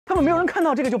么没有人看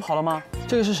到这个就跑了吗？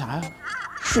这个是啥呀？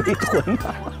水豚。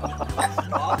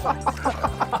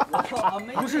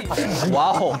不是，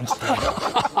哇哦，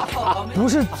不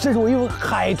是这种有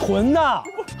海豚的。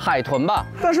 海豚吧，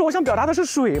但是我想表达的是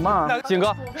水嘛。景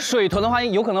哥，水豚的话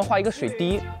有可能画一个水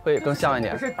滴会更像一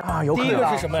点啊，有可能。第一个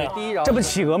是什么呀？这不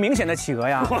企鹅，明显的企鹅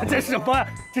呀。哇，这是什么呀？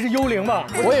这是幽灵吧？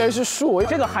我以为是树。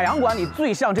这个海洋馆里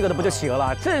最像这个的不就企鹅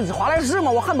了？这华莱士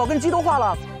嘛，我汉堡跟鸡都画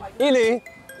了。依林，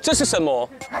这是什么？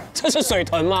这是水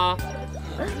豚吗？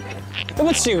这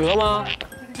不企鹅吗？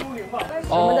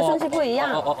我们的顺序不一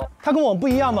样。它跟我们不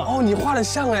一样嘛？哦，你画的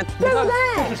像哎，对不对？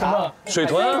这是什么？水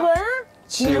豚。水豚啊。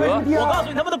 企鹅，我告诉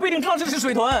你，他们都不一定知道这是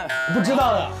水豚，不知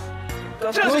道的。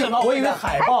这是什么？我以为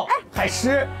海豹、海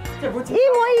狮，一模一样。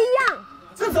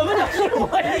这怎么讲一模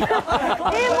一样？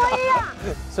一模一样。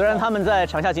虽然他们在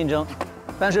场下竞争，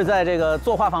但是在这个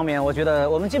作画方面，我觉得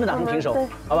我们基本打成平手，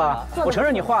好吧？我承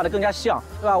认你画的更加像，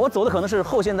对吧？我走的可能是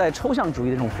后现代抽象主义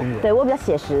的这种风格。对我比较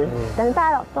写实，但是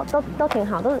大家都挺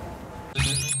好，都是。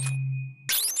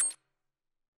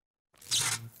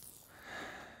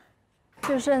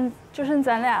 就剩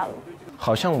咱俩了。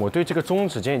好像我对这个中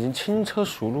指间已经轻车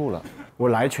熟路了。我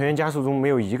来全员加速中没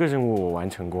有一个任务我完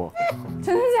成过，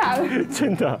真的假的？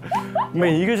真的，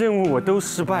每一个任务我都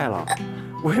失败了，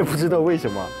我也不知道为什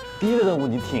么。第一个任务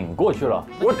你挺过去了，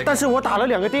但是我打了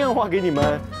2个电话给你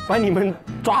们，把你们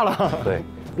抓了。对，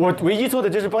我唯一做的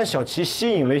就是帮小齐吸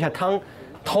引了一下汤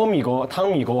米哥。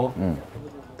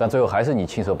但最后还是你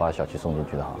亲手把小齐送进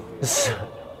去的哈。是，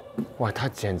哇，他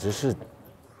简直是。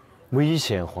 危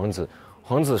险，皇子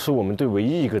是我们队唯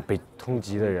一一个被通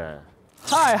缉的人。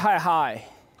嗨，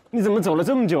你怎么走了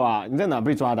这么久啊？你在哪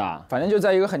被抓的？反正就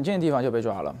在一个很近的地方就被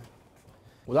抓了。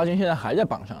武大靖现在还在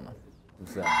榜上呢，是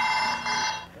不是？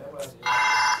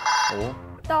哦，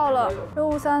到了，任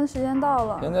务3时间到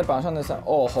了。现在榜上的3，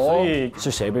哦吼，所以是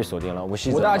谁被锁定了？吴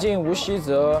希泽。武大靖、吴希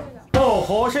泽。 哦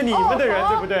吼，是你们的人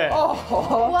对不对？哦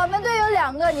吼，我们队有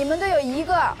2个，你们队有1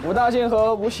个。武大靖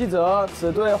和吴希泽，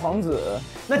此队皇子。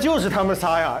那就是他们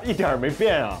仨呀，一点没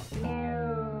变啊。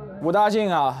武大靖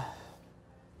啊，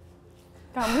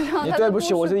赶不上。你对不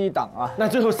起我这一档啊。那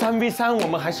最后3v3我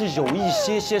们还是有一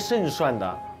些胜算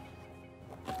的。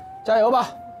加油吧！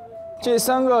这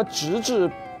3个别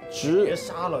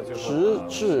杀了，直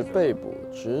至被捕，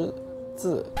直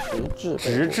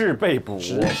至被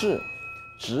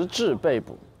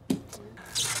捕。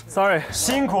Sorry，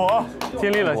 辛苦，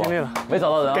尽力了，没找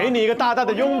到人、啊，给你一个大大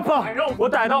的拥抱。我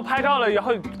逮到拍照了，然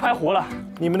后拍活了。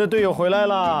你们的队友回来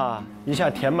了，一下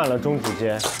填满了中指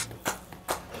间。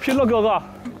拼了，哥哥！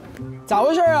咋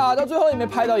回事啊？到最后也没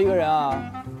拍到一个人啊！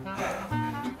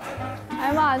哎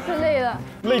呀妈，是累的。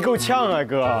累够呛啊，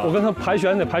哥！我跟他盘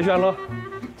旋了，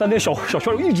在那小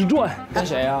圈里一直转。跟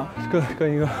谁啊？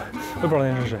跟一个，我也不知道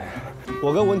那是谁。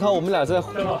 我跟文涛，我们俩在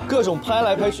各种拍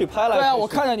来拍去，对啊，我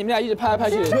看着你们俩一直拍来拍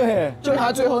去。对，就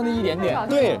他最后那一点点。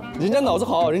对，人家脑子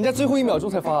好，人家最后1秒钟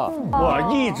才发。我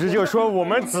一直就说我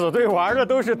们子队玩的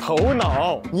都是头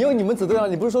脑。你有你们子队啊？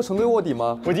你不是说成队卧底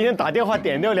吗？我今天打电话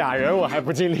点掉2人，我还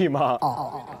不尽力吗？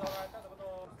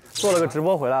做了个直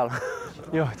播回来了，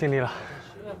哟，尽力了，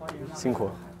辛苦。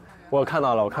我看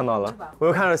到了，我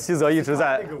又看着西泽一直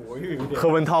在和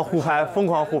文涛互拍，疯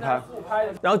狂互拍，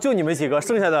然后就你们几个，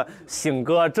剩下的醒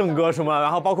哥、正哥什么，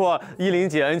然后包括依林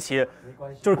姐、恩琪，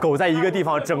就是狗在一个地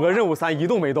方，整个任务3一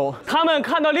动没动。他们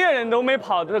看到猎人都没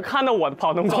跑，看到我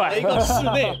跑那么快。一个室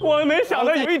内，我没想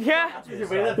到有一天，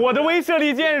我的威慑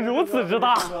力竟然如此之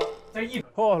大。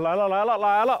哦，来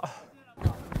了。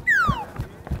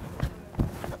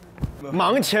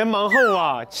 忙前忙后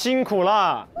啊，辛苦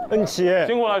了，恩琪，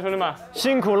辛苦了，兄弟们，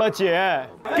辛苦了，姐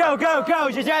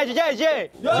 ，Go，姐，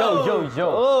有，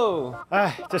哦，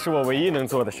哎，这是我唯一能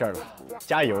做的事儿了，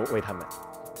加油，为他们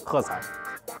喝彩。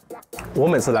我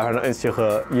每次来，反正恩琪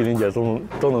和依林姐都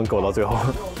能苟到最后。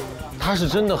他是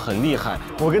真的很厉害，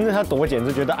我跟着他躲，我简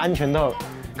直觉得安全到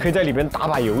可以在里边打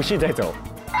把游戏再走。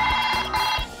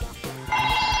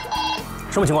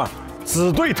什么情况？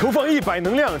 子队投放100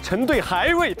能量，橙队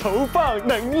还未投放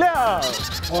能量。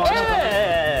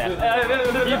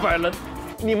100人，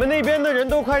你们那边的人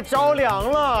都快着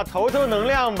凉了，投能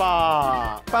量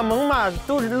吧，把猛犸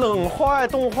都冻坏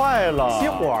了，熄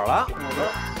火了。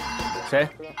谁？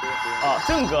啊，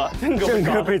正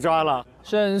哥被抓了，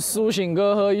剩苏醒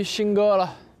哥和新哥了，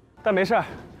但没事，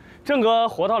正哥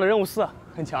活到了任务4，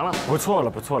很强了。不错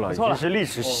了，已经是历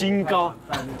史新高，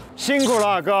辛苦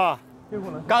了，哥。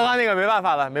 刚刚那个没办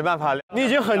法了，你已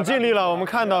经很尽力了，我们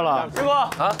看到了。辛苦啊，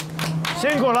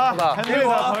辛苦了，陈队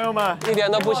的朋友们，一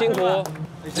点都不辛苦。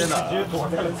真的，直接躲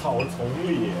在了草丛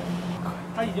里。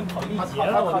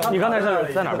你刚才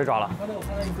是在哪儿被抓了？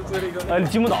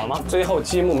积木倒了吗？最后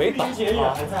积木没倒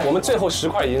啊，我们最后10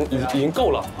块已经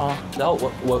够了啊。然后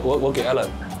我给 Allen，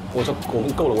 我说我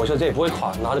们够了，我说这也不会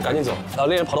垮，拿着赶紧走。然后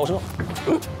那人跑到我身上，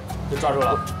就抓住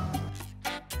了。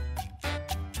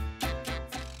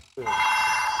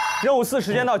任务4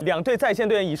时间到，2队在线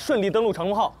队员已顺利登陆长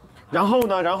空号。然后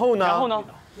呢？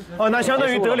哦，那相当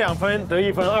于得2分，得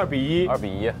1分，2比1。2比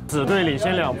1，子队领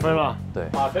先2分了。对。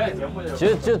其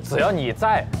实就只要你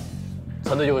在，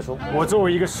橙队就会输。我作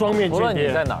为一个双面间谍，无论你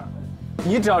在哪儿，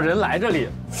你只要人来这里，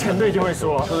橙队就会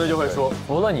输，橙队就会输。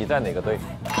无论你在哪个队。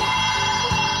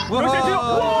有谁进入？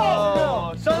哇！